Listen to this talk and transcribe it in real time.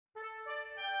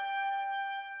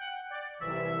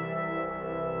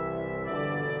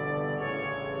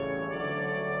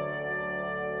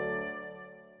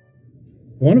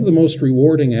One of the most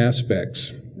rewarding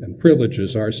aspects and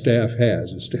privileges our staff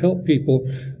has is to help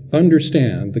people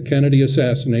understand the Kennedy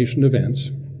assassination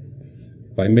events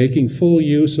by making full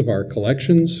use of our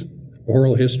collections,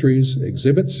 oral histories,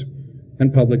 exhibits,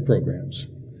 and public programs.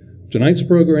 Tonight's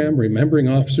program, Remembering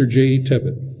Officer J.D.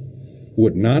 Tippit,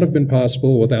 would not have been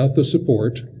possible without the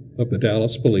support of the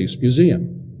Dallas Police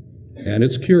Museum and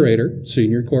its curator,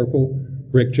 Senior Corporal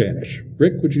Rick Janish.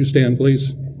 Rick, would you stand,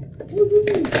 please?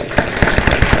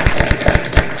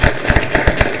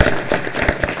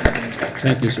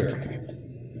 Thank you, sir.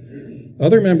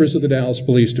 Other members of the Dallas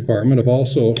Police Department have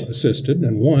also assisted,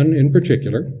 and one in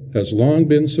particular has long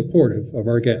been supportive of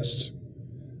our guests.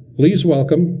 Please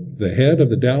welcome the head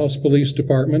of the Dallas Police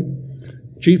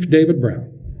Department, Chief David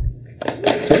Brown.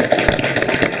 Sir?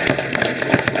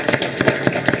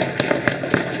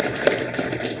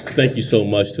 Thank you so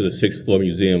much to the Sixth Floor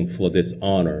Museum for this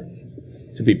honor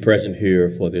to be present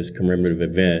here for this commemorative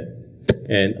event.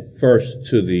 And first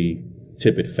to the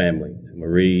Tippit family, to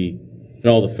Marie, and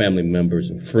all the family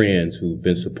members and friends who've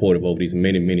been supportive over these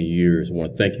many, many years. I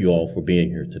want to thank you all for being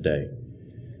here today.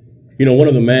 You know, one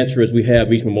of the mantras we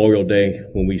have each Memorial Day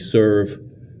when we serve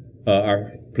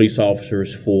our police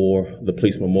officers for the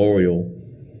police memorial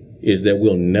is that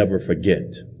we'll never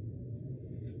forget.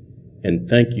 And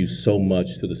thank you so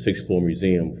much to the Sixth Floor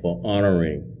Museum for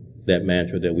honoring that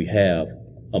mantra that we have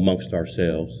amongst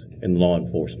ourselves in law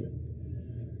enforcement.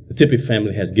 The Tippit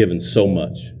family has given so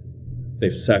much.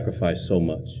 They've sacrificed so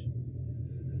much.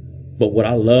 But what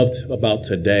I loved about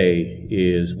today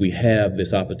is we have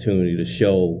this opportunity to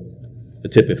show the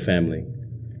Tippit family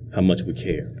how much we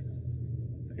care.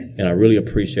 And I really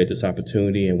appreciate this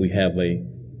opportunity, and we have a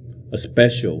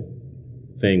special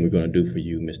thing we're going to do for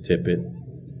you, Ms. Tippit,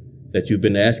 that you've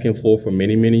been asking for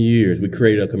many, many years. We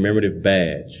created a commemorative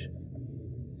badge,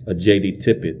 a J.D.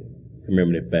 Tippit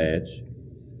commemorative badge.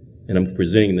 And I'm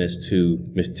presenting this to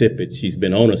Ms. Tippit. She's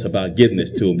been on us about getting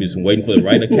this to him. We've been waiting for the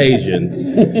right occasion,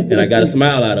 and I got a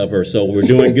smile out of her, so we're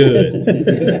doing good.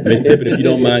 Ms. Tippit, if you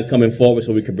don't mind coming forward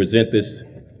so we can present this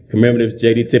commemorative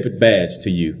J.D. Tippit badge to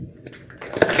you.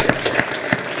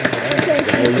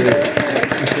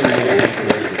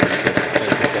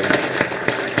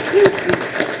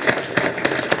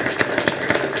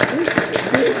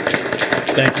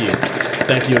 Thank you.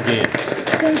 Thank you again.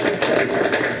 Thank you, sir.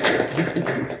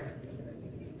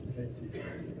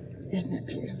 Isn't it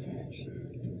beautiful?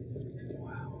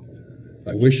 Wow.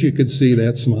 I wish you could see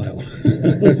that smile.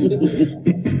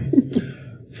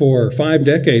 For 5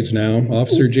 decades now,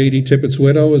 Officer J.D. Tippit's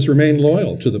widow has remained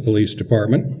loyal to the police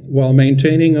department while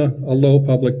maintaining a low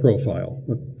public profile,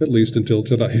 at least until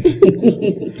tonight.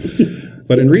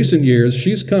 But in recent years,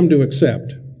 she's come to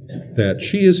accept that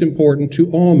she is important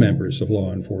to all members of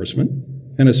law enforcement,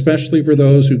 and especially for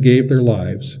those who gave their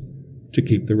lives to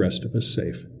keep the rest of us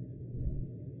safe.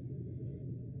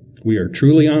 We are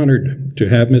truly honored to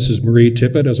have Mrs. Marie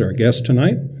Tippit as our guest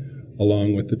tonight,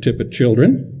 along with the Tippit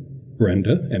children,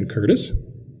 Brenda and Curtis.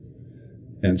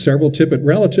 And several Tippit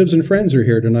relatives and friends are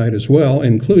here tonight as well,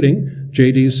 including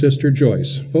J.D.'s sister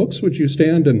Joyce. Folks, would you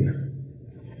stand and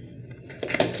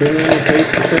turn around and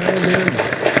face the crowd here?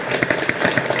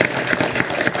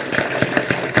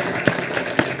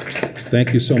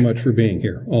 Thank you so much for being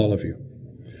here, all of you.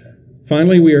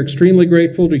 Finally, we are extremely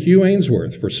grateful to Hugh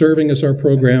Aynesworth for serving as our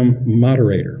program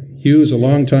moderator. Hugh is a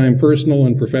longtime personal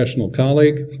and professional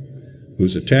colleague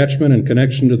whose attachment and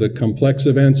connection to the complex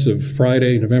events of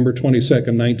Friday, November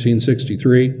 22nd,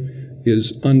 1963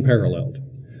 is unparalleled.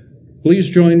 Please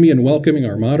join me in welcoming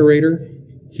our moderator,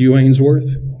 Hugh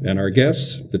Aynesworth, and our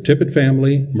guests, the Tippit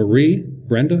family, Marie,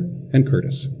 Brenda, and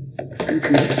Curtis. Thank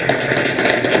you.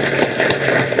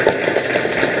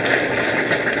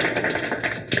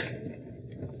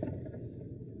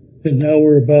 And now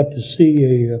we're about to see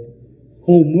a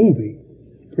home movie,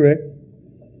 correct?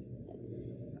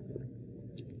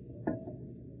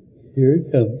 Here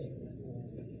it comes.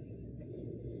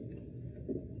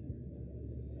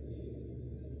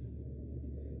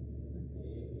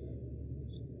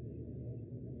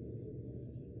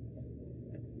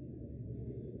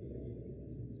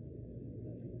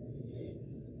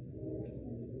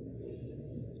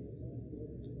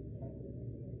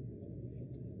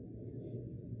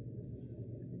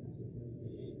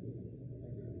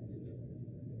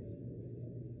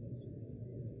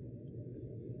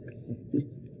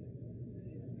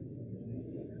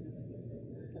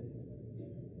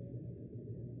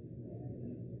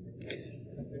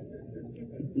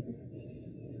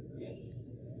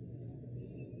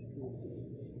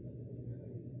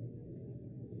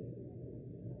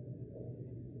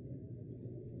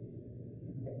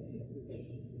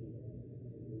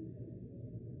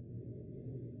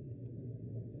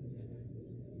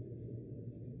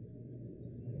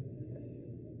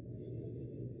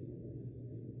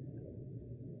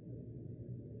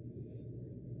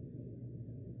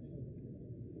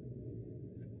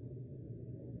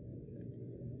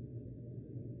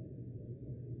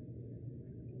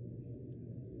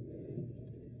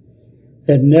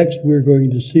 And next we're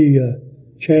going to see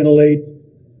Channel 8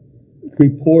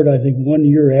 report, I think 1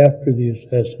 year after the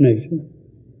assassination.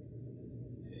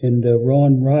 And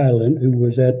Ron Ryland, who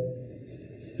was at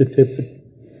the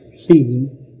Tippit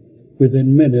scene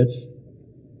within minutes,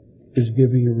 is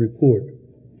giving a report.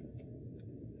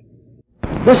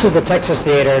 This is the Texas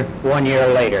Theater 1 year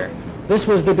later. This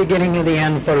was the beginning of the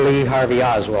end for Lee Harvey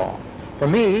Oswald. For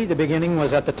me, the beginning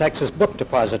was at the Texas Book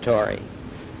Depository.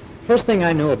 First thing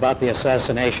I knew about the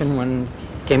assassination when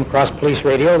I came across police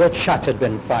radio that shots had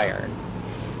been fired.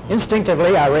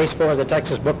 Instinctively, I raced for the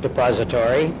Texas Book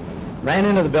Depository, ran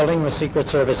into the building with Secret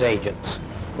Service agents,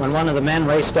 when one of the men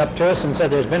raced up to us and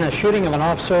said, "There's been a shooting of an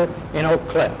officer in Oak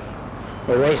Cliff."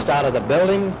 We raced out of the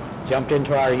building, jumped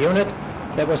into our unit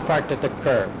that was parked at the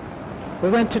curb. We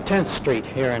went to 10th Street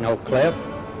here in Oak Cliff.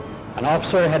 An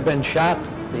officer had been shot.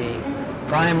 The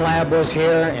crime lab was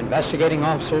here, investigating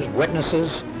officers,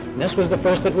 witnesses. And this was the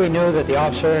first that we knew that the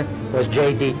officer was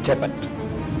J.D. Tippit.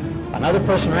 Another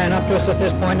person ran up to us at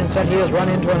this point and said he has run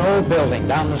into an old building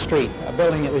down the street, a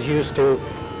building that was used to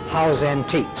house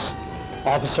antiques.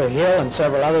 Officer Hill and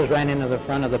several others ran into the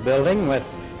front of the building with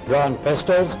drawn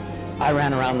pistols. I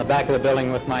ran around the back of the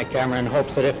building with my camera in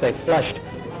hopes that if they flushed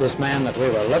this man that we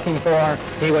were looking for,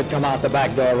 he would come out the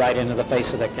back door right into the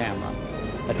face of the camera.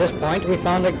 At this point, we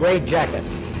found a gray jacket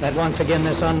that once again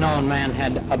this unknown man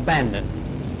had abandoned.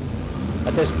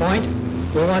 At this point,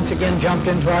 we once again jumped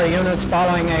into our units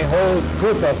following a whole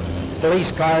group of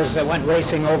police cars that went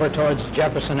racing over towards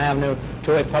Jefferson Avenue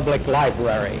to a public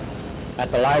library.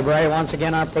 At the library, once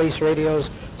again, our police radios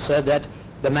said that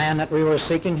the man that we were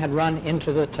seeking had run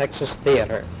into the Texas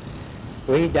Theater.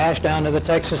 We dashed down to the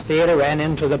Texas Theater, ran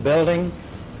into the building,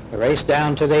 raced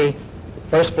down to the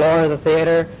first floor of the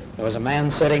theater. There was a man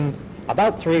sitting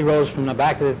about 3 rows from the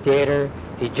back of the theater.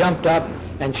 He jumped up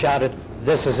and shouted,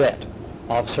 "This is it."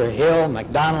 Officer Hill,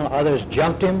 McDonald, others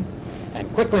jumped him and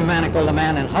quickly manacled the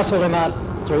man and hustled him out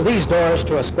through these doors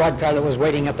to a squad car that was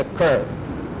waiting at the curb.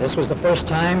 This was the first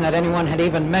time that anyone had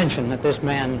even mentioned that this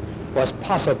man was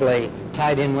possibly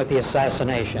tied in with the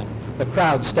assassination. The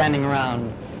crowd standing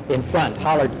around in front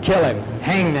hollered, "Kill him,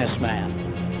 hang this man."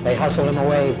 They hustled him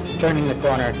away, turning the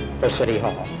corner for City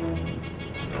Hall.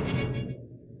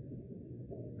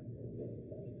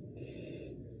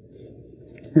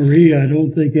 Marie, I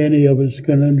don't think any of us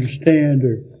can understand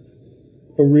or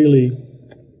really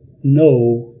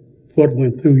know what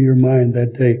went through your mind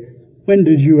that day. When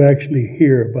did you actually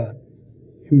hear about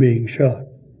him being shot?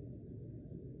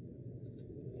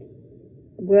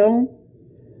 Well,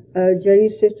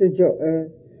 J.D.'s sister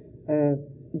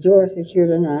Joyce is here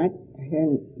tonight,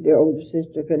 and the older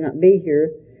sister could not be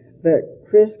here, but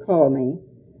Chris called me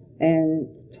and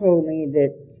told me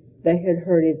that they had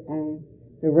heard it on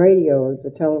the radio or the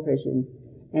television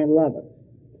in Lubbock,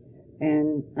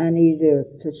 and I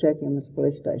needed to check in with the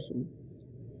police station.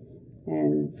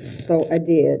 And so I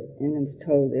did, and I was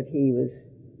told that he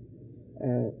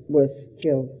was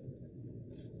killed.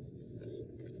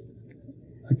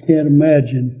 I can't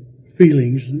imagine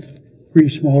feelings in 3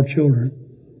 small children.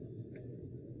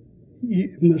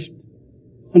 You must,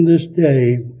 on this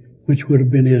day, which would have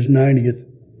been his 90th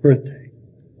birthday,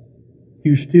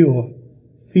 you still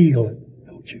feel it,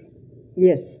 don't you?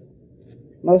 Yes,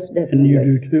 most definitely. And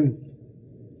you do too.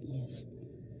 Yes,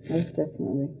 most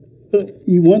definitely.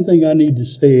 One thing I need to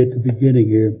say at the beginning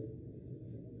here.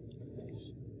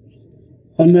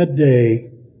 On that day,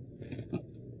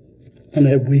 on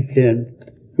that weekend,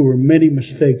 there were many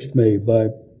mistakes made by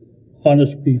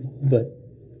honest people, but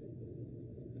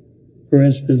for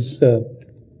instance,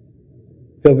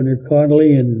 Governor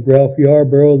Connolly and Ralph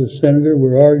Yarborough, the senator,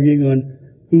 were arguing on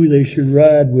who they should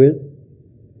ride with.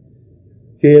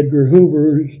 J. Edgar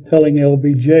Hoover is telling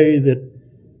LBJ that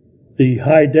the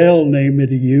Heidel name that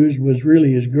he used was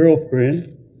really his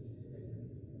girlfriend.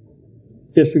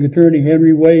 District Attorney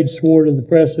Henry Wade swore to the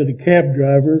press that a cab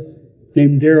driver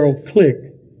named Darrell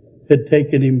Click had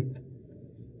taken him,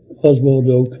 Oswald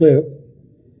to Oak Cliff.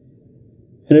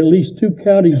 And at least 2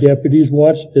 county deputies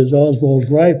watched as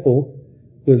Oswald's rifle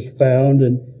was found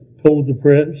and told the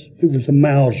press it was a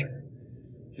Mauser.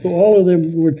 So all of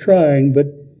them were trying, but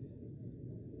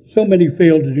so many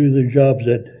failed to do their jobs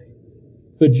that day.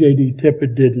 But J.D.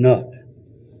 Tippit did not.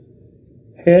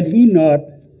 Had he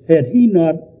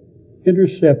not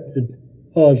intercepted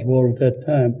Oswald at that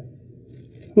time,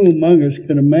 who among us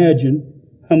can imagine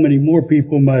how many more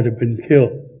people might have been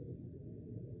killed?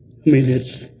 I mean,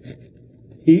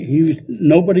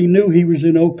 nobody knew he was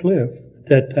in Oak Cliff at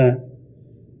that time.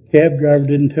 Cab driver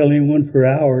didn't tell anyone for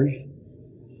hours.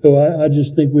 So I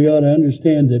just think we ought to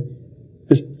understand that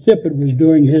Mr. Tippit was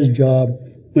doing his job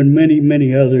when many,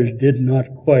 many others did not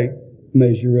quite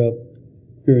measure up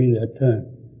during that time.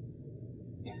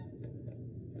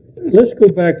 Let's go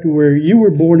back to where you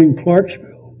were born in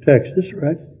Clarksville, Texas,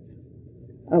 right?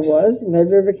 I was in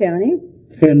Red River County.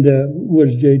 And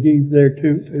was J.D. there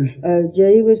too?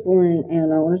 J.D. was born in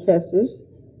Anona, Texas,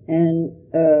 and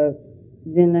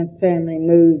then the family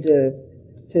moved to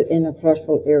in the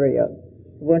Clarksville area.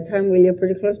 One time we lived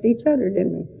pretty close to each other,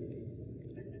 didn't we?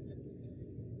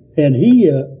 And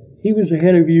he was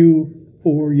ahead of you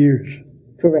 4 years.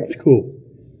 Correct. School.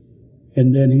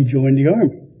 And then he joined the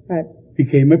Army. Right.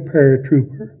 Became a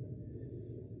paratrooper.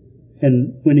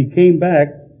 And when he came back,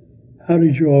 how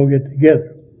did you all get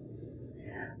together?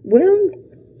 Well,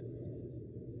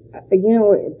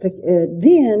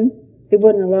 then there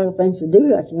wasn't a lot of things to do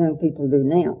like young people do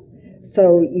now.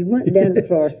 So you went down to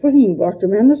Clarksville and you walked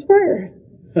around the square.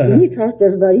 And you talked to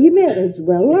everybody you met as you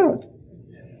went along.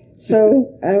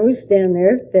 So I was down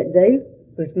there that day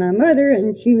with my mother,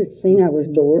 and she was seeing I was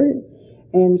bored.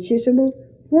 And she said, well,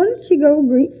 why don't you go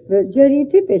greet J.D.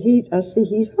 Tippit? I see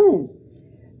he's home.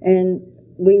 And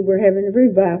we were having a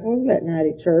revival that night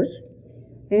at church.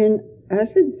 And I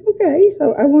said, okay.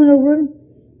 So I went over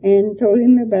and told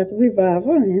him about the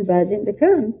revival and invited him to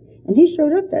come. And he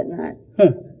showed up that night.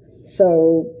 Huh.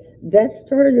 So that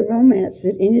started a romance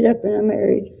that ended up in a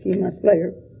marriage a few months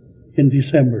later. In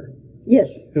December Yes.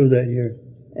 of that year.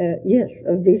 Yes,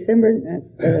 of December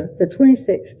the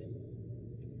 26th.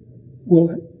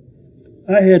 Well,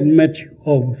 I hadn't met you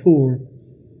all before,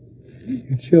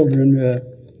 your children.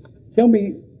 Tell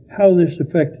me how this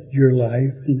affected your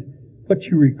life and what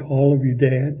you recall of your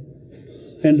dad.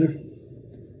 Brenda?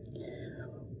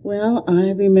 Well,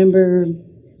 I remember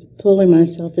pulling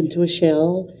myself into a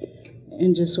shell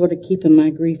and just sort of keeping my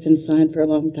grief inside for a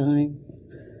long time.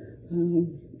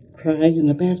 Crying in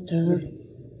the bathtub.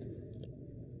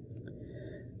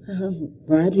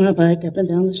 Ride my bike up and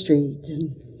down the street.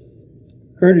 And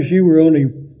Curtis, you were only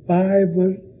 5,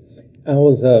 was it? I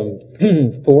was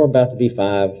 4, about to be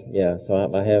 5. Yeah, so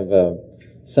I have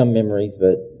some memories,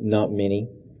 but not many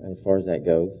as far as that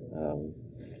goes.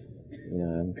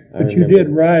 But you did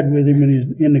ride with him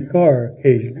in the car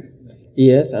occasionally.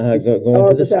 Yes, going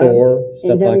to the store,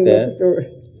 stuff like that.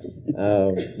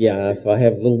 Yeah, so I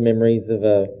have little memories of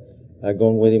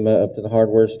going with him up to the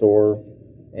hardware store,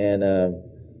 and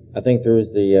I think there was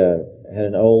had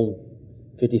an old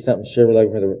 50-something Chevrolet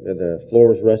where the floor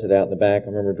was rusted out in the back. I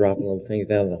remember dropping little things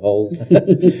down in the holes,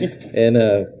 and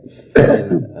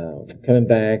coming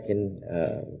back and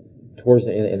towards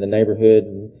in the neighborhood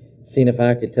and seeing if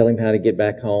I could tell him how to get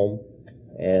back home,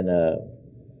 and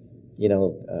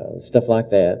stuff like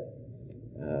that.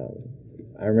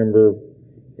 I remember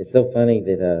it's so funny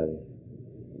that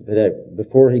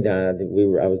before he died,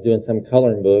 I was doing some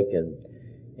coloring book,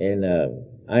 and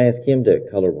I asked him to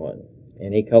color one.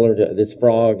 And he colored this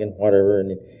frog and whatever,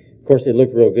 and of course it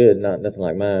looked real good, nothing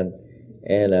like mine.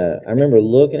 And I remember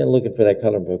looking for that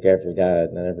coloring book after he died,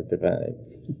 and I never could find it.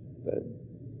 But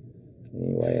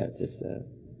anyway, I just...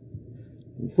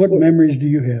 What memories do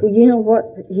you have? Well, you know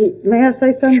what? May I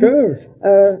say something? Sure.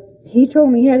 He told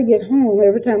me how to get home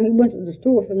every time he went to the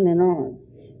store from then on.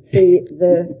 See,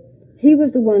 he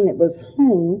was the one that was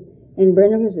home, and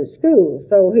Brenda was at school,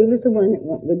 so he was the one that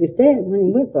went with his dad when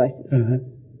he went places. Uh-huh.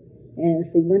 And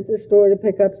if he went to the store to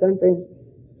pick up something,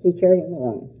 he carried him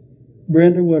along.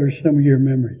 Brenda, what are some of your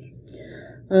memories?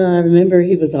 I remember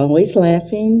he was always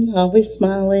laughing, always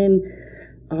smiling,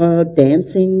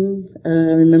 dancing. I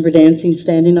remember dancing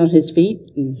standing on his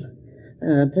feet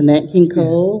to Nat King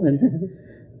Cole, and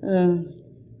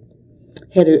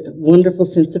had a wonderful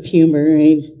sense of humor.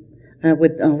 I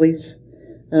would always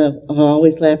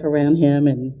laugh around him,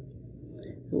 and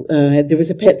there was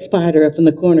a pet spider up in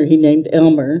the corner he named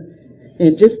Elmer,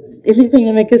 and just anything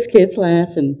to make us kids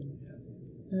laugh. And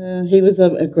he was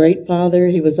a great father.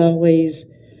 He was always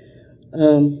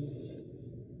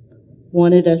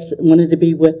wanted to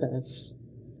be with us.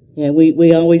 Yeah,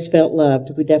 we always felt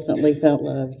loved. We definitely felt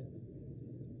loved.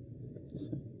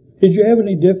 So. Did you have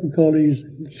any difficulties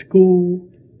in school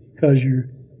because your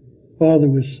father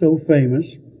was so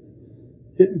famous?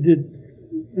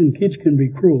 And kids can be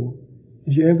cruel.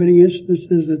 Did you have any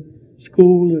instances at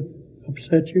school that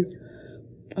upset you?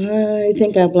 I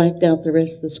think I blacked out the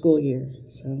rest of the school year,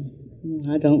 so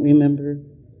I don't remember.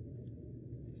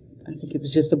 I think it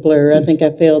was just a blur. I think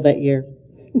I failed that year.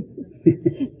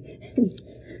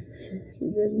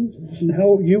 And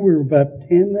how you were about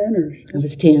 10 then, or something? I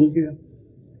was 10. Yeah.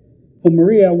 Well,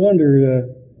 Marie, I wonder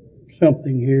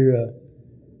something here.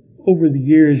 Over the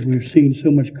years, we've seen so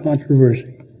much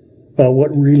controversy about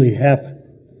what really happened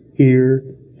here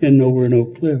and over in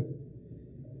Oak Cliff.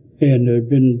 And there have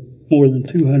been more than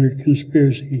 200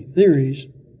 conspiracy theories,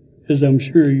 as I'm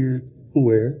sure you're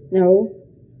aware. No.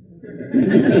 I'm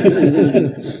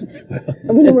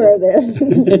aware of that.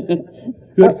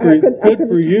 Good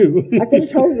for you. I could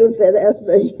have told you if they'd asked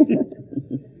me.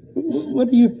 What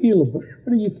do you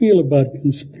feel about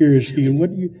conspiracy, and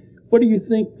what do you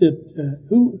think that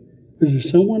is there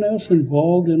someone else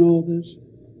involved in all this?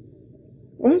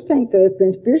 Well, I think the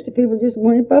conspiracy people just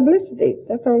wanted publicity.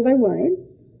 That's all they wanted.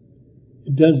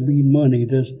 It does mean money,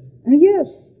 doesn't it?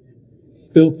 Yes.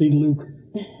 Filthy lucre.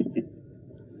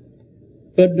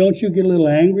 But don't you get a little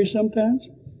angry sometimes?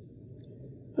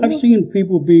 I've seen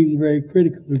people being very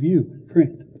critical of you in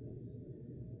print. I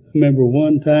remember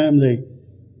one time they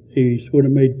sort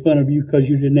of made fun of you because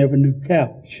you didn't have a new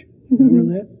couch.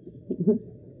 Remember that?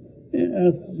 And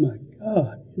I thought, my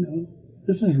God,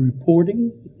 this is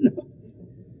reporting.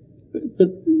 But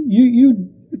you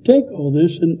take all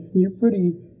this and you're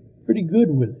pretty good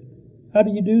with it. How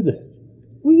do you do that?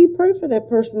 Well, you pray for that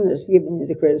person that's giving you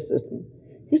the criticism.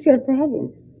 He's got a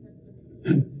problem.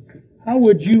 How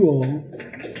would you all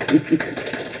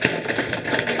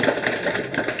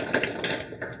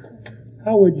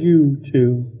how would you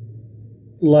two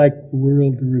like the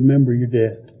world to remember your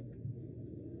dad?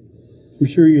 I'm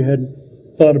sure you hadn't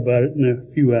thought about it in a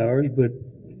few hours, but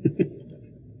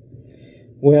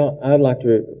well, I'd like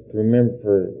to remember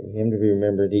for him to be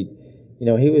remembered. He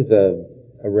was a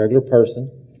regular person,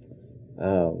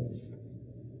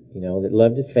 that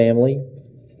loved his family.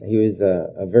 He was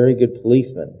a very good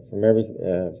policeman.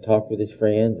 Talked with his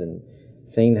friends and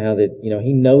seen how that,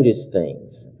 he noticed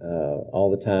things all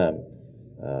the time.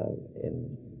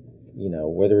 And,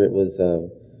 whether it was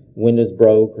windows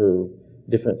broke or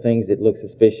different things that looked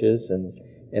suspicious. And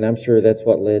I'm sure that's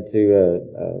what led to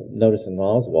noticing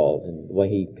Oswald and the way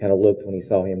he kind of looked when he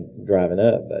saw him driving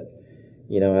up. But,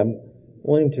 I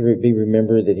want him to be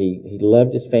remembered that he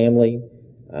loved his family.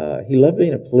 He loved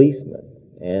being a policeman.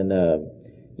 And,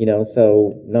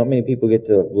 so not many people get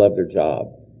to love their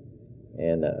job.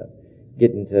 And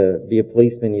getting to be a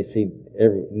policeman, you see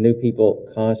new people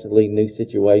constantly, new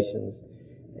situations.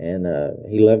 And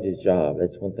he loved his job.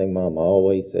 That's one thing Mama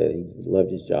always said. He loved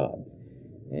his job.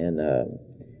 And,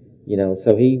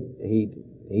 so he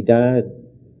died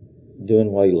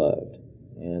doing what he loved.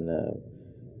 And,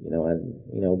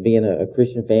 being a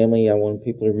Christian family, I want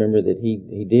people to remember that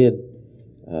he did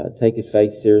take his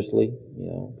faith seriously,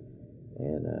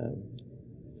 And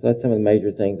so that's some of the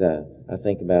major things I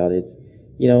think about. It's,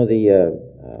 we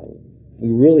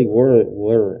really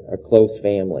were a close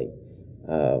family.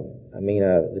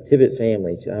 The Tippit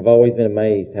family, I've always been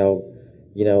amazed how,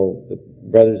 the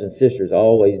brothers and sisters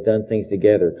always done things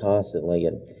together constantly,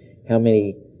 and how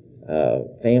many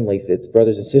families that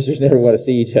brothers and sisters never want to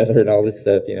see each other and all this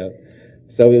stuff,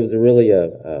 So it was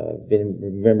been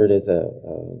remembered as a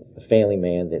family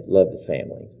man that loved his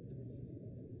family.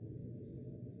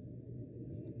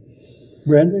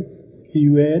 Brenda, can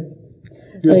you add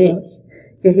your thoughts?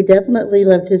 Yeah, he definitely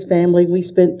loved his family. We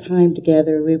spent time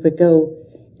together. We would go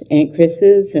to Aunt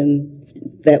Chris's, and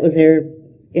that was our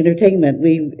entertainment.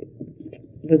 We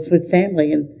was with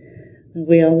family, and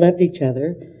we all loved each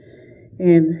other.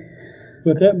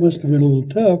 But that must have been a little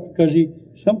tough because he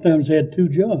sometimes had two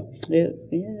jobs. It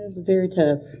was very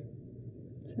tough.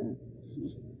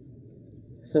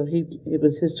 So it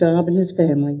was his job and his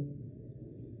family.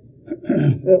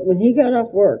 But when he got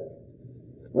off work,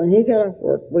 I knew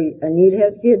to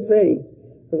have the kids ready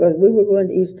because we were going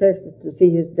to East Texas to see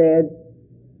his dad,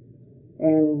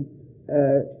 and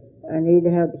I needed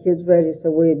to have the kids ready so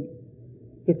we'd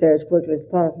get there as quickly as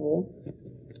possible.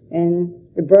 And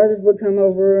the brothers would come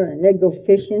over and they'd go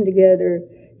fishing together.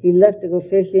 He left to go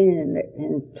fishing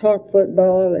and talk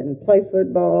football and play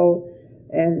football.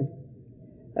 And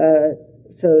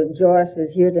so Joyce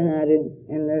is here tonight,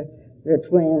 and the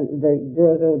twins, the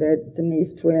girls over there,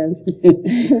 Denise twins.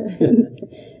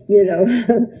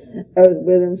 I was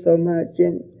with them so much,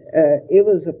 and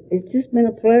it's just been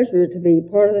a pleasure to be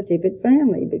part of the Tippit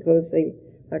family because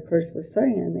like Chris was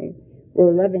saying,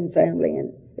 we're a loving family.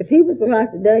 And if he was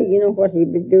alive today, you know what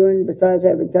he'd be doing besides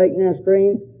having cake and ice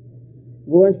cream?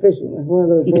 Going fishing with one of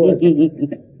those boys.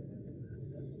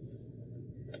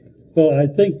 Well, I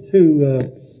think too,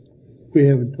 we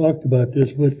haven't talked about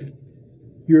this, but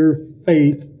your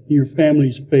faith, your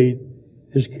family's faith,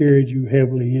 has carried you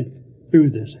heavily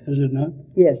through this, has it not?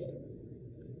 Yes.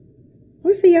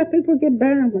 We see how people get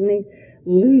down when they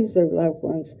lose their loved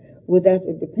ones without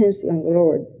the dependency on the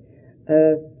Lord.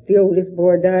 The oldest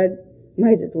boy died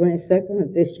May the 22nd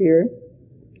of this year,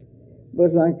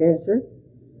 was lung cancer.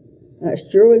 I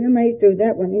sure wouldn't have made it through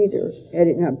that one either, had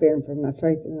it not been for my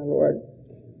faith in the Lord.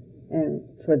 and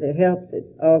for the help that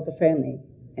all the family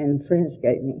and friends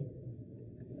gave me.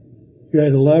 You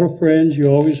had a lot of friends. You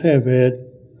always have had.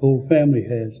 The whole family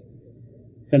has.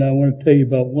 And I want to tell you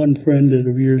about one friend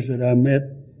of yours that I met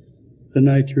the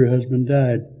night your husband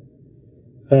died.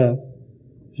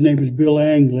 His name is Bill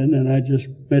Anglin, and I just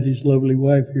met his lovely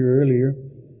wife here earlier.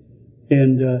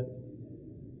 And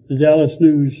the Dallas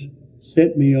News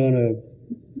sent me on a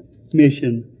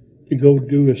mission to go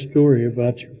do a story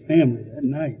about your family that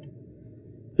night,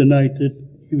 the night that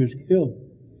he was killed.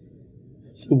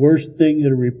 It's the worst thing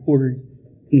that a reporter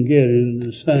can get in an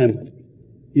assignment.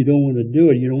 You don't want to do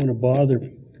it. You don't want to bother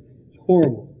people. It's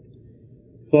horrible.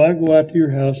 So I go out to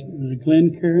your house. It was a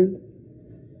Glencairn,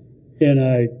 and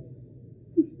I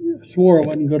swore I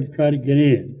wasn't going to try to get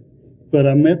in. But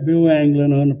I met Bill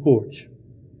Anglin on the porch,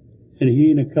 and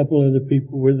he and a couple other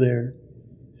people were there.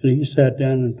 And he sat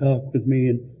down and talked with me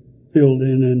and filled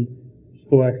in, and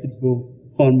so I could go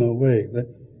on my way. But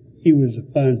he was a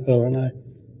fine fellow, and I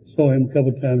saw him a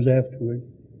couple times afterward.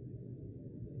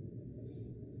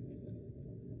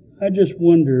 I just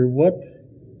wonder what,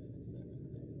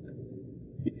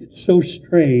 it's so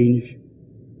strange.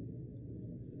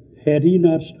 Had he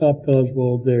not stopped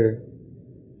Oswald there,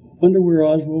 I wonder where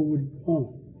Oswald would have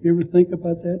gone. You ever think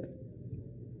about that?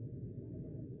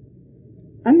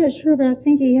 I'm not sure, but I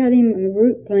think he had him a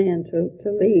route plan to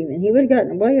leave, and he would have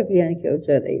gotten away if he hadn't killed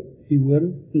J.D. He would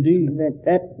have, indeed. But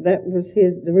that was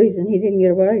the reason he didn't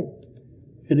get away.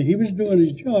 And he was doing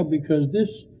his job because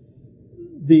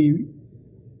the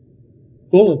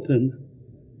bulletin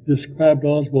described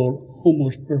Oswald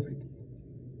almost perfectly.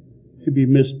 Maybe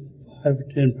missed 5 or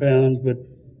 10 pounds, but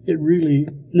it really,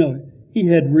 no, he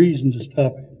had reason to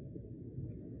stop him.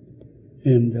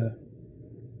 And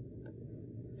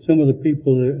some of the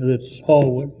people that saw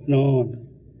what went on,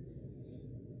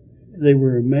 they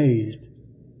were amazed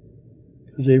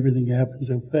because everything happened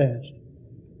so fast.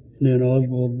 And then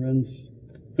Oswald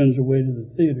runs away to the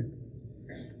theater.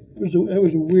 It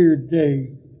was a weird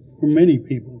day for many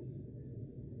people.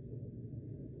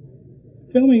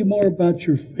 Tell me more about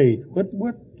your faith. What?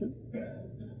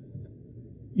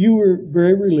 You were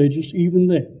very religious even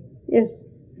then. Yes.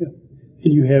 Yeah.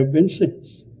 And you have been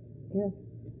since. Yeah.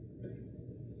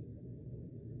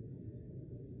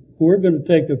 We're going to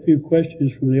take a few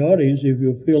questions from the audience if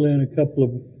you'll fill in a couple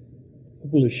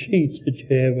of sheets that you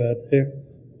have out there.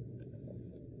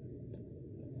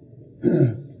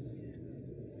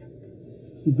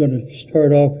 I'm going to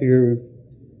start off here.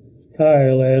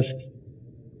 Kyle asks,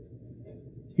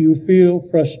 do you feel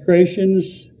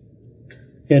frustrations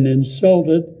and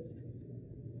insulted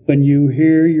when you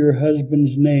hear your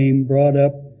husband's name brought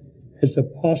up as a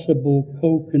possible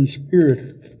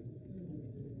co-conspirator?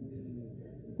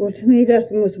 Well, to me, that's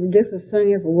the most ridiculous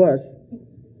thing ever was.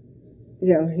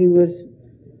 You know, he was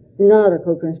not a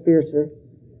co-conspirator.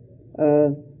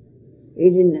 He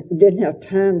didn't have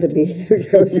time to be a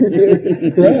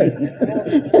co-conspirator. Right.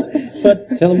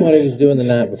 But Tell him what he was doing the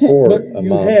night before, but you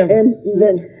Mom. have, And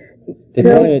then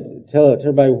Tell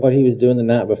everybody what he was doing the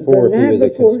night before the if he night was a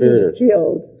before conspirator. he was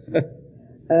killed,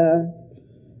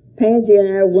 Pansy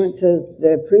and I went to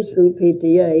the preschool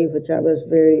PTA, which I was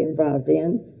very involved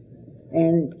in,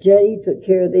 and J.D. took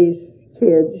care of these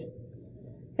kids,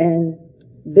 and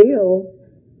Bill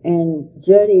and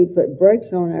J.D. put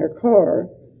brakes on our car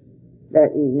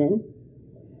that evening,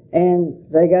 and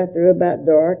they got through about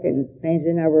dark, and Pansy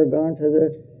and I were going to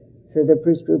the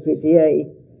preschool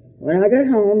PTA. When I got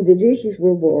home, the dishes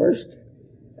were washed.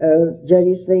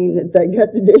 J.D. seen that they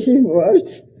got the dishes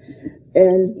washed,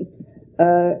 and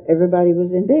everybody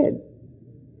was in bed.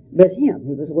 But him,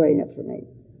 he was waiting up for me.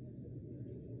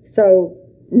 So,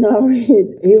 no, he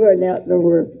wasn't out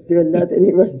nowhere doing nothing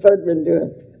he was supposed to be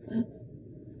doing.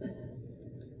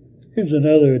 here's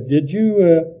another. Did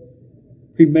you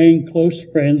remain close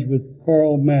friends with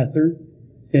Carl Mather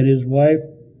and his wife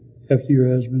after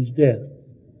your husband's death?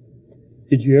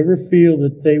 Did you ever feel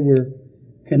that they were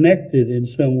connected in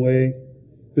some way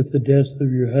with the death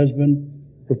of your husband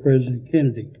or President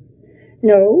Kennedy?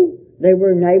 No, they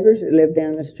were neighbors that lived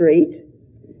down the street,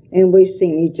 and we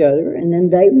seen each other, and then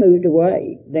they moved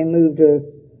away. They moved to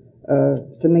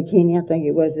McKinney, I think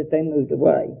it was, that they moved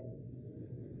away.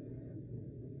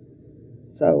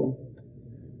 So,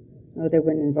 no, they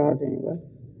weren't involved anyway.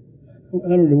 I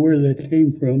don't know where that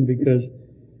came from because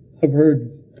I've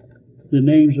heard the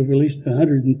names of at least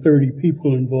 130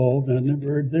 people involved, and I've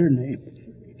never heard their name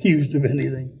accused of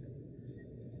anything.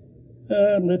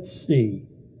 Let's see.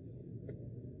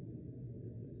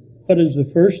 What is the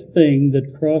first thing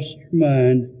that crossed your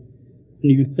mind when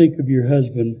you think of your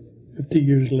husband 50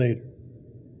 years later?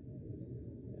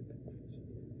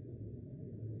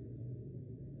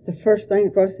 the first thing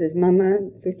that crosses my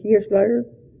mind 50 years later,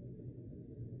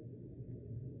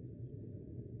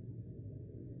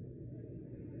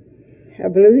 how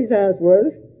blue his eyes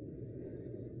was,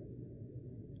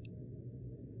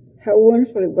 how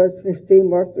wonderful it was to see him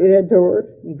walk through that door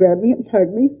and grab me and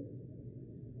hug me.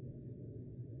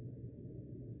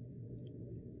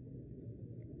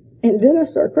 And then I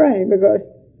start crying because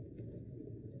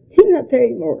he's not there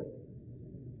anymore.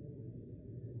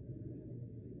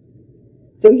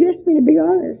 So he asked me to be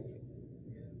honest.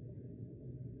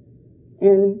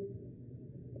 And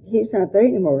he's not there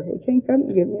anymore. He can't come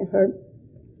and give me a hug.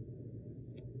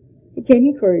 He can't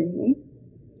encourage me.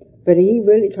 But he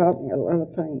really taught me a lot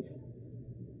of things.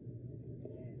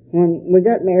 When we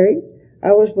got married,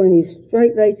 I was one of these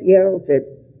straight-laced gals that,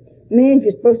 man, if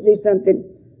you're supposed to do something,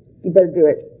 you better do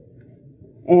it.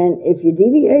 And if you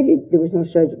deviated, there was no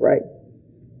shades of right.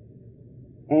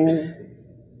 And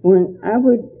when I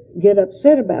would get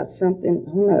upset about something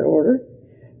on that order,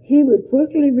 he would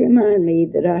quickly remind me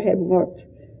that I had walked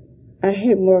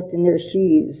in their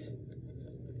shoes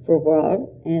for a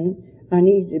while, and I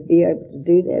needed to be able to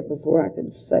do that before I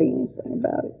could say anything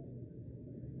about it.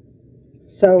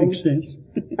 So Makes sense.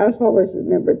 I've always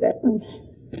remembered that one.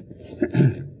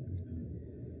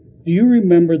 Do you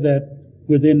remember that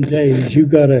within days you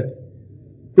got a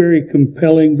very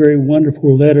compelling, very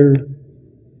wonderful letter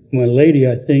from a lady,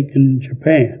 I think, in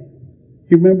Japan?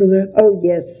 You remember that? Oh,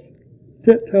 yes.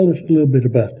 Tell us a little bit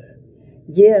about that.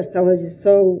 Yes, I was just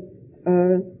so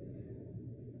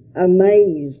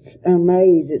amazed.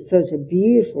 It's such a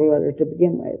beautiful letter to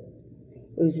begin with.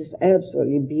 It was just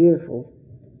absolutely beautiful.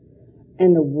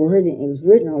 And the wording, it was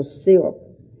written on silk,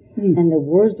 and the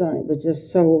words on it was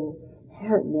just so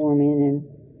heartwarming,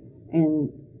 and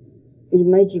it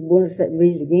made you want to sit and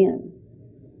read it again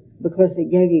because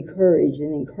it gave you courage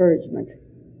and encouragement.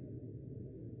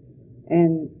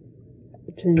 And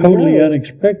to Totally know,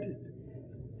 unexpected.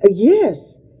 yes,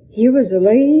 here was a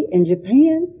lady in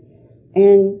Japan,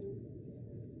 and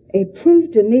it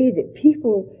proved to me that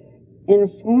people in a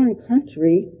foreign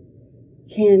country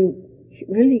can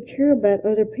really care about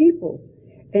other people.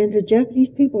 And the Japanese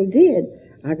people did.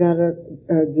 I got a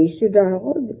geisha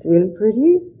doll that's really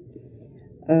pretty.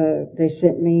 They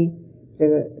sent me,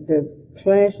 the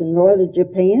class in northern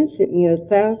Japan sent me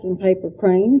 1,000 paper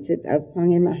cranes that I've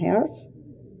hung in my house.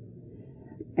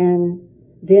 And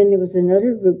then there was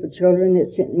another group of children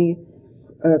that sent me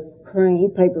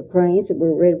paper cranes that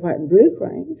were red, white, and blue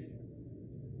cranes.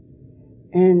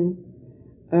 And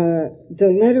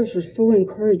the letters were so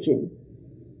encouraging.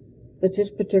 But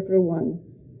this particular one,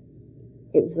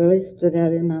 it really stood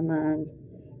out in my mind,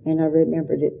 and I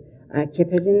remembered it. I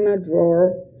kept it in my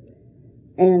drawer,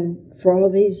 and for all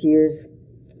these years,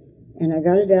 and I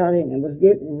got it out, and it was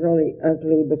getting really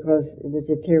ugly because it was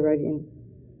deteriorating.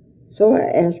 So I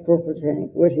asked Corporal Janik,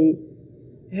 would he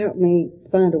help me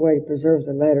find a way to preserve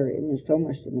the letter? It meant so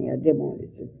much to me. I didn't want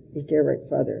it to deteriorate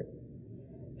further.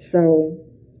 So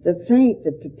to think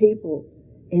that the people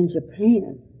in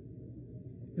Japan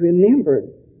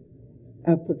remembered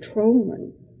a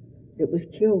patrolman that was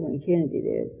killed when Kennedy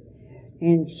did.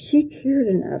 And she cared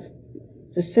enough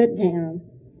to sit down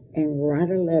and write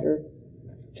a letter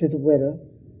to the widow.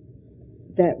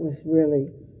 That was really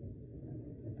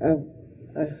an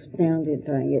astounding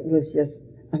thing. It was just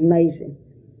amazing.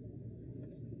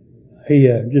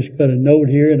 I just got a note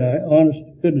here, and I, honest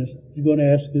to goodness, was going to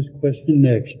ask this question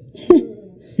next.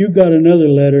 You got another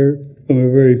letter from a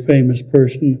very famous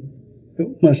person.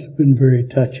 It must have been very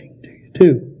touching to you,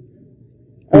 too.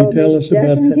 Can you tell us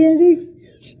about Jacqueline that? Kennedy?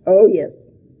 Yes. Oh, yes.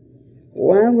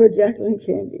 One with Jacqueline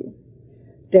Kennedy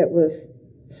that was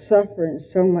suffering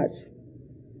so much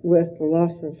with the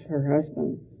loss of her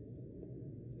husband.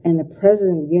 And the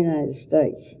President of the United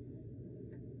States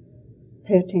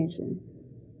pay attention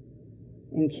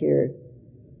and care.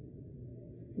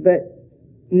 But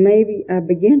maybe I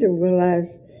began to realize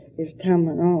as time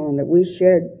went on that we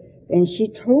shared, and she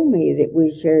told me that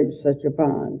we shared such a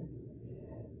bond.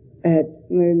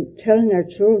 We're telling our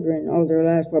children all their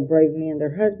lives what brave men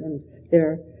their husbands,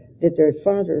 that their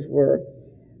fathers were.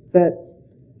 But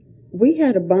we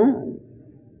had a bond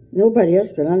nobody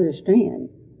else could understand,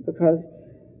 because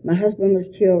my husband was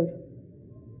killed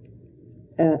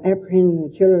apprehending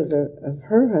the killers of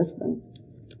her husband,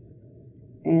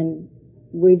 and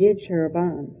we did share a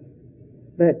bond.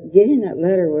 But getting that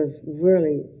letter was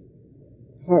really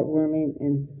heartwarming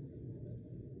and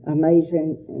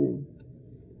amazing, and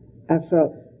I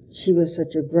felt she was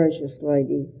such a gracious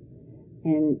lady,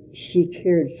 and she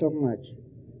cared so much,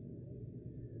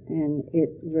 and it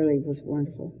really was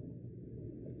wonderful.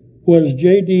 Was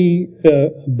J.D. A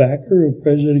backer of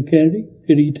President Kennedy?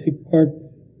 Did he take part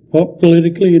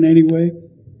politically in any way?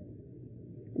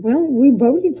 Well, we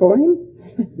voted for him.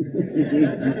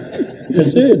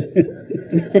 That's it.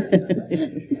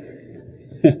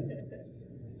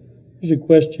 Here's a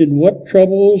question. What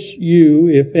troubles you,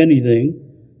 if anything,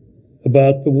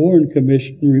 about the Warren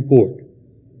Commission report?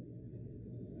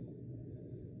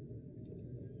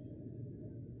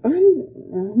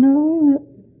 No.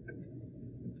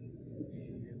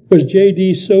 Was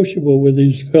J.D. sociable with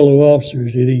his fellow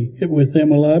officers? Did he get with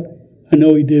them a lot? I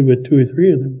know he did with 2 or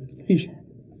 3 of them, at least.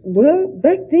 Well,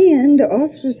 back then, the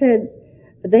officers had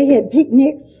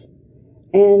picnics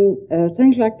and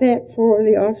things like that for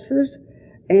the officers,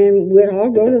 and we'd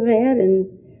all go to that, and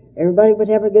everybody would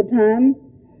have a good time.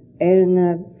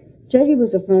 And J.D.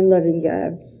 was a fun-loving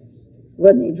guy,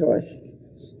 wasn't he, Joyce?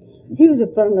 He was a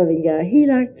fun-loving guy. He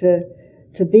liked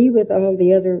to be with all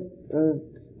the other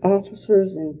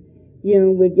officers, and, you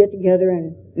know, we'd get together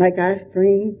and make ice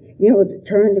cream, you know,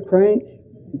 turn the crank.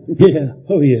 Yeah,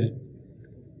 oh yeah.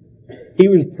 He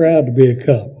was proud to be a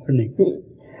cop, wasn't he?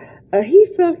 He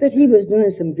felt that he was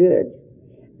doing some good.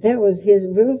 That was his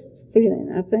real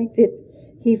feeling. I think that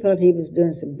he felt he was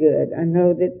doing some good. I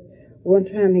know that one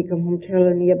time he come home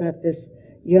telling me about this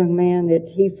young man that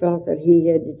he felt that he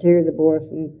had deterred the boy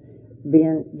from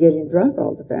getting drunk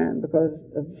all the time because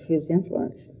of his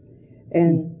influence.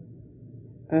 And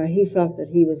he felt that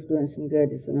he was doing some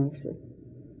good as an officer.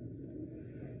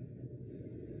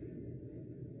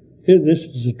 This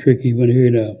is a tricky one here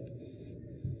now.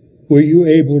 Were you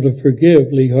able to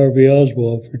forgive Lee Harvey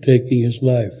Oswald for taking his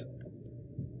life?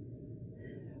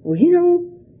 Well, you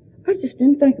know, I just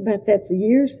didn't think about that for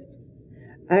years.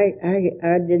 I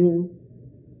didn't,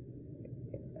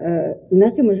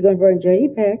 nothing was going to bring J.D.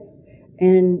 back.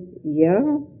 And,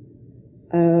 yeah,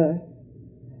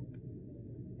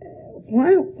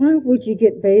 why would you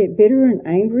get bitter and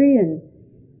angry and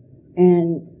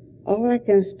all that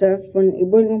kind of stuff when it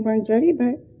wasn't going to bring J.D.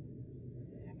 back?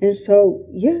 And so,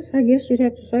 yes, I guess you'd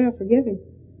have to say I forgive him.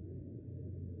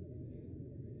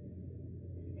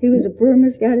 He was a poor,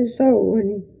 misguided soul,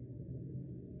 wasn't he?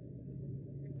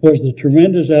 Was the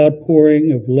tremendous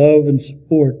outpouring of love and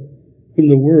support from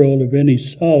the world of any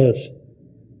solace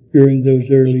during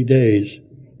those early days?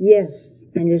 Yes,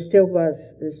 and it still was.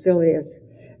 It still is.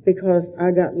 Because I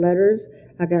got letters,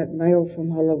 I got mail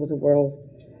from all over the world.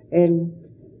 And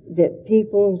that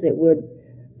people that would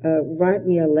write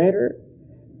me a letter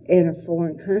in a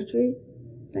foreign country,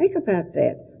 think about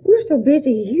that. We're so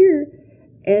busy here,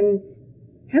 and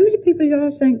how many people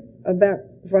y'all think about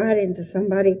writing to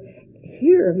somebody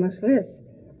here, much less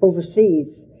overseas?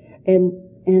 And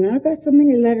I got so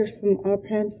many letters from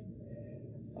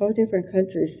all different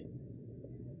countries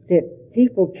that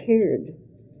people cared.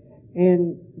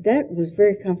 And that was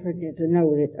very comforting to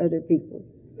know that other people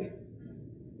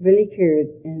really cared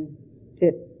and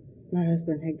that my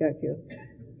husband had got killed.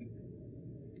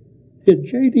 Did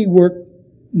J.D. work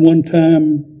one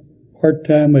time,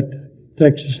 part-time at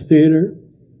Texas Theater?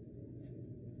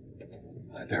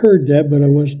 I'd heard that, but I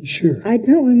wasn't sure. I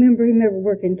don't remember him ever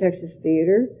working Texas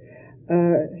Theater.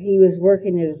 He was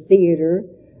working at a theater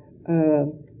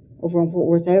over on Fort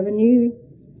Worth Avenue.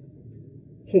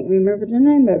 Can't remember the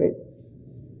name of it.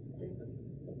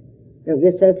 I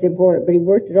guess that's important. But he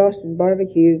worked at Austin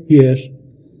Barbecue. Yes.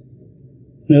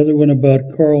 Another one about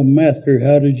Carl Mather.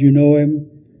 How did you know him?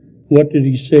 What did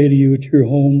he say to you at your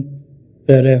home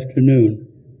that afternoon?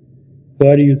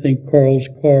 Why do you think Carl's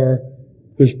car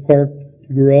was parked in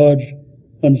the garage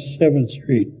on 7th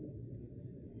Street?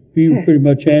 You pretty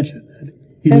much answered that.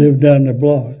 He lived down the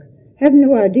block. Have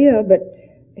no idea, but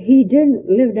he didn't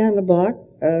live down the block.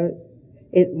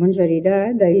 When J.D.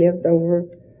 died, they lived over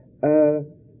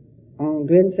on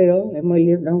Glenfield, and we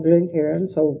lived on Glencairn,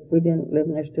 so we didn't live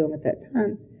next to him at that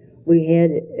time. We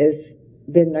had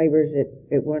been neighbors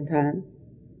at one time.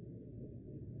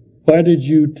 Why did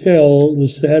you tell the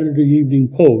Saturday Evening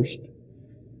Post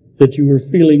that you were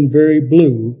feeling very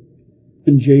blue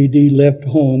when J.D. left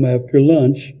home after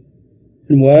lunch,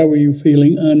 and why were you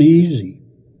feeling uneasy?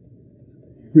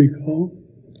 Recall?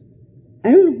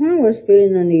 I don't know why I was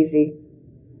feeling uneasy,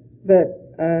 but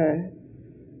I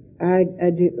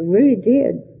really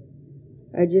did.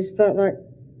 I just felt like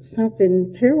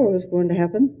something terrible was going to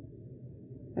happen.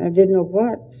 I didn't know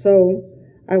what, so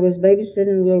I was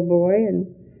babysitting a little boy,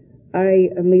 and I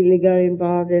immediately got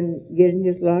involved in getting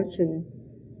his lunch and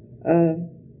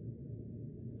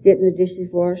getting the dishes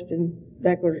washed and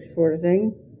that sort of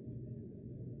thing.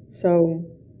 So,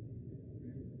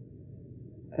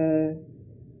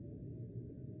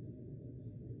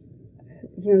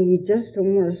 you know, you just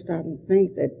don't want to stop and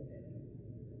think that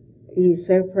he's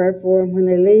so proud for them when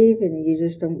they leave, and you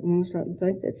just don't want to stop and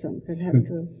think that something could happen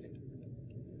to them.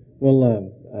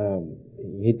 Well,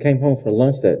 he came home for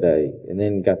lunch that day, and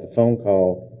then got the phone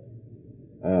call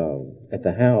at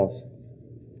the house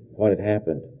what had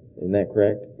happened. Isn't that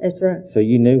correct? That's right. So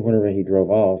you knew whenever he drove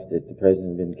off that the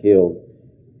president had been killed,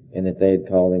 and that they had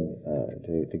called him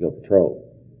to go patrol.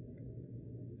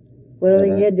 Well, Is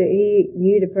that right? he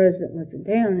knew the president was in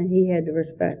town, and he had to rush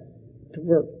back to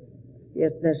work.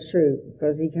 Yes, that's true,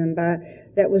 because he came by.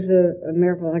 That was a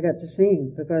miracle I got to see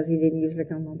him, because he didn't usually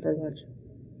come home for lunch.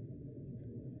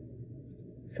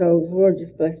 So the Lord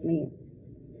just blessed me.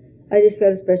 I just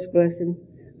got a special blessing.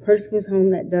 Percy was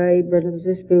home that day. Brenda was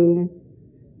at school.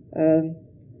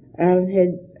 Alan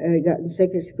had gotten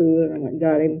sick at school, and I went and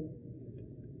got him.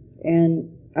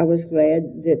 And I was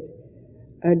glad that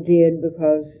I did,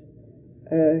 because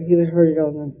he would heard it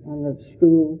on the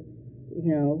school,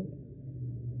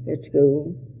 at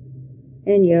school.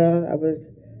 And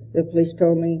the police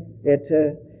told me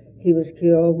that he was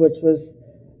killed, which was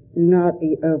not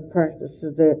a practice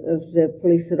of the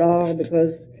police at all,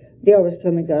 because they always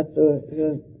come and got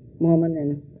the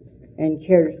woman and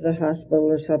carried her to the hospital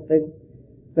or something.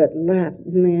 But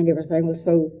man, everything was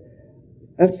so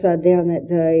upside down that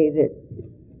day that,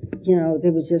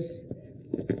 there was just,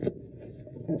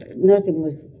 nothing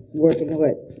was working the way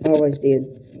it always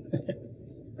did.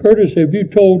 Curtis, have you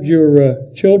told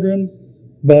your children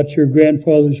about your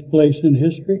grandfather's place in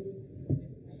history?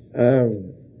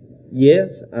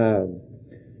 Yes.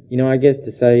 I guess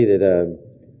to say that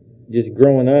just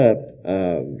growing up,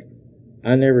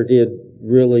 I never did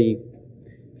really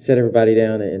sit everybody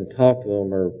down and talk to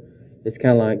them, or it's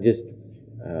kind of like just,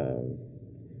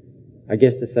 I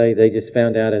guess to say they just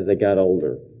found out as they got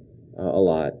older a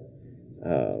lot.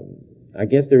 I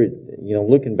guess they're,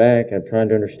 looking back, I'm trying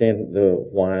to understand the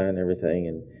why and everything,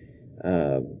 and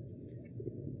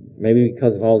maybe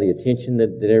because of all the attention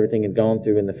that everything had gone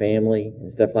through in the family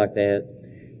and stuff like that.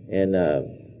 And,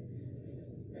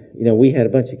 we had a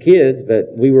bunch of kids, but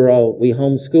we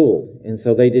homeschooled, and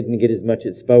so they didn't get as much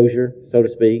exposure, so to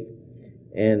speak.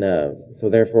 And so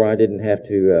therefore I didn't have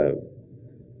to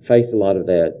face a lot of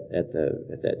that at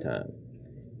that time.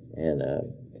 And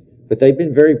but they've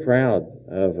been very proud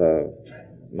of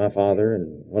my father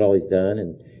and what all he's done,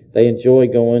 and they enjoy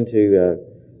going to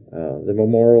the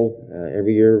memorial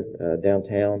every year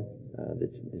downtown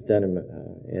that's done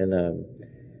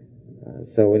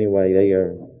so anyway, they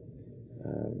are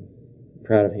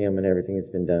proud of him and everything that's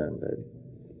been done. But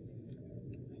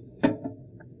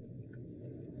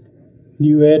Can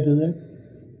you add to that?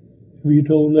 Have you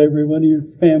told everyone, your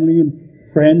family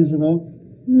and friends and all,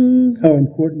 how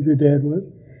important your dad was?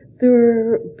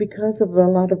 Because of a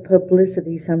lot of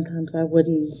publicity, sometimes I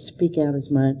wouldn't speak out as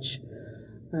much.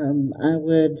 I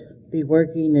would be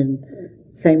working and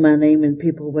say my name, and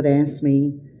people would ask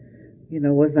me,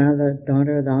 was I the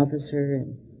daughter of the officer?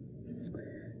 And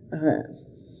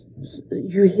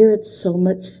you hear it so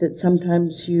much that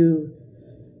sometimes you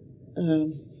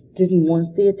didn't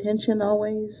want the attention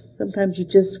always. Sometimes you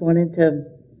just wanted to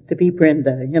be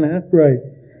Brenda, Right.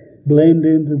 Blend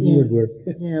into the woodwork.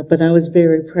 Yeah, but I was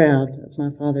very proud of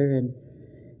my father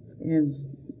and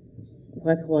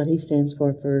what he stands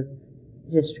for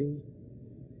history.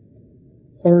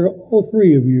 Or all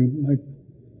three of you might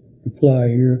reply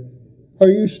here. Are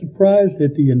you surprised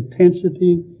at the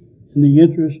intensity and the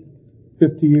interest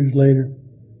 50 years later?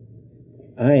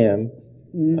 I am,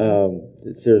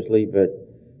 seriously, but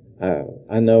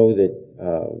I know that,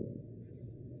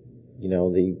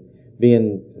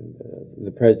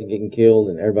 the president getting killed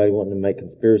and everybody wanting to make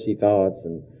conspiracy thoughts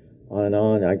and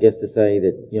on. I guess to say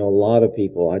that, a lot of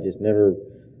people, I just never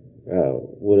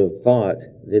would have thought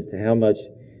that how much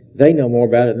they know more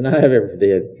about it than I ever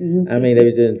did. I mean, they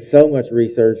were doing so much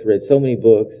research, read so many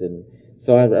books, and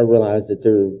so I realized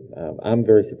that I'm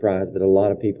very surprised, but a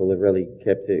lot of people have really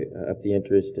kept up the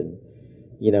interest, and,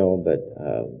 but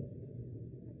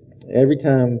every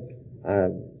time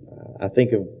I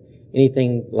think of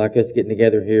anything like us getting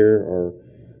together here or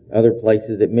other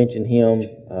places that mention him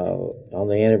on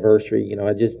the anniversary,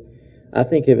 I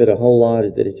think of it a whole lot,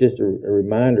 that it's just a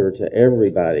reminder to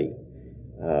everybody,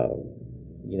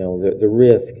 the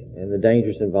risk and the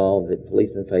dangers involved that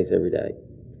policemen face every day.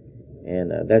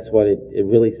 And that's what it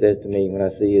really says to me when I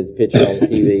see his picture on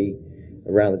TV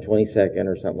around the 22nd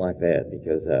or something like that,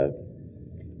 because,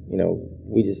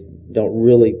 we just don't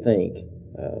really think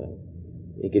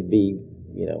it could be,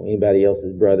 anybody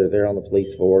else's brother there on the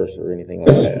police force or anything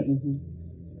like that.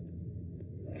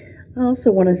 I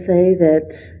also want to say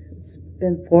that it's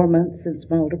been 4 months since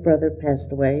my older brother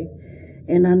passed away,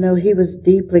 and I know he was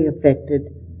deeply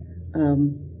affected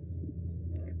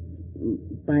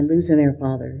by losing our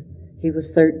father. He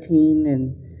was 13,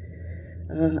 and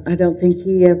I don't think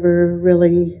he ever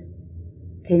really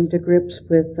came to grips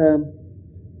with a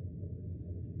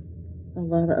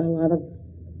lot of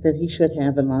that he should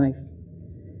have in life.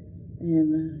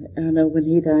 And I know when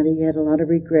he died, he had a lot of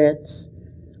regrets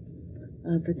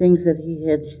for things that he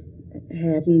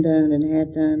hadn't done and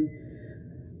had done.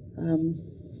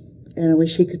 And I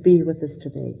wish he could be with us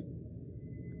today.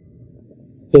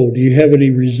 Oh, do you have any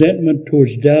resentment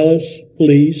towards Dallas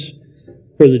Police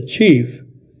or the chief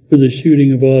for the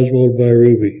shooting of Oswald by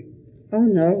Ruby? Oh,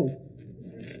 no.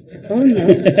 Oh, no.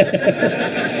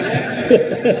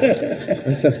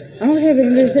 I'm sorry. I don't have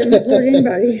any resentment toward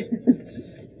anybody.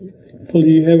 Well, do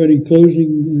you have any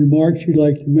closing remarks you'd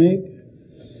like to make?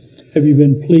 Have you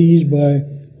been pleased by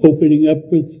opening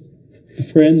up with the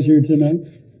friends here tonight?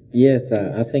 Yes,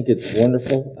 I think it's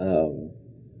wonderful.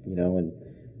 You know, and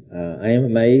I am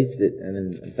amazed at,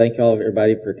 and thank you all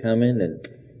everybody for coming. And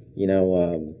you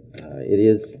know, it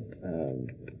is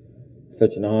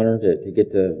such an honor to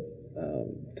get to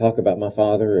talk about my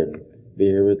father and be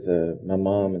here with my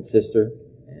mom and sister.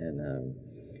 And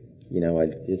you know, I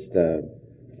just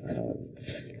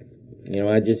you know,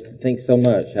 I just think so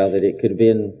much how that it could have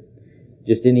been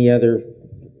just any other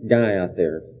guy out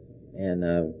there, and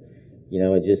you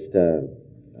know, it just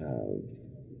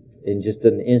in just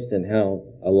an instant how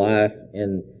a life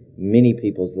and many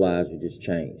people's lives were just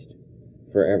changed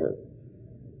forever.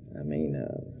 I mean,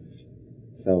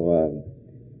 so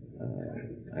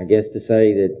I guess to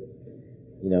say that,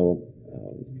 you know,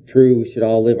 true, we should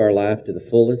all live our life to the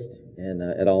fullest and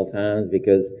at all times,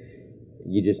 because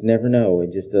you just never know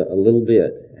in just a little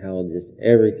bit how just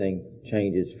everything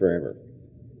changes forever.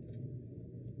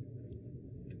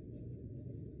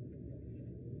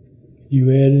 You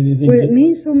add anything? Well, it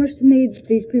means so much to me that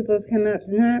these people have come out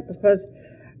tonight, because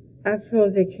I feel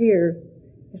they care.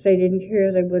 If they didn't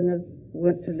care, they wouldn't have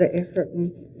went to the effort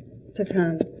to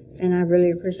come. And I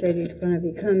really appreciate each one of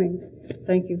you coming.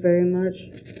 Thank you very much.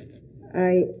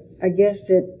 I guess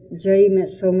that J.D. meant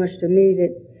so much to me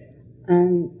that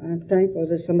I'm thankful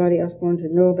that somebody else wanted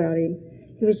to know about him.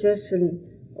 He was just an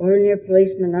ordinary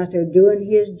policeman out there doing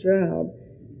his job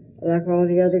like all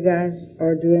the other guys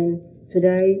are doing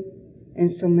today, and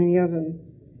so many of them.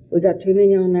 We got too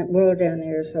many on that wall down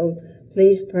there, so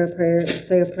please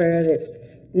say a prayer that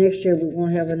next year we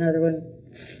won't have another one,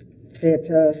 that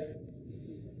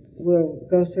we'll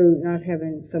go through not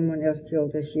having someone else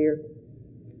killed this year.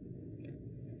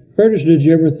 Curtis, did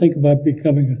you ever think about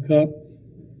becoming a cop?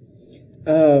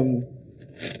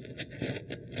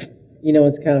 You know,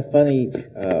 it's kind of funny.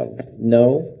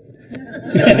 No.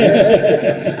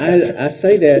 I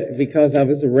say that because I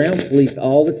was around police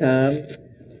all the time.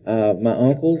 My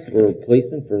uncles were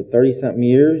policemen for 30-something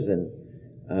years, and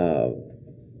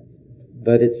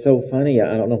but it's so funny.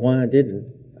 I don't know why I didn't.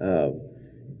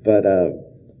 But I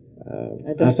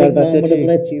thought about that too.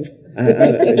 Let you. You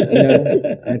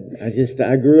know,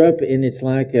 I grew up, and it's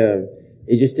like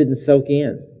it just didn't soak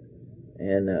in,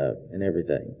 and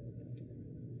everything.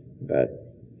 But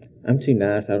I'm too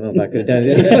nice. I don't know if I could have done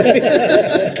it.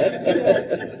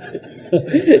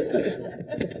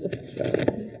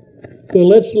 Well,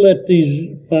 let's let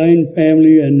these fine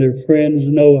family and their friends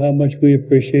know how much we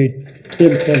appreciate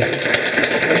them coming.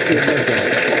 Thank you.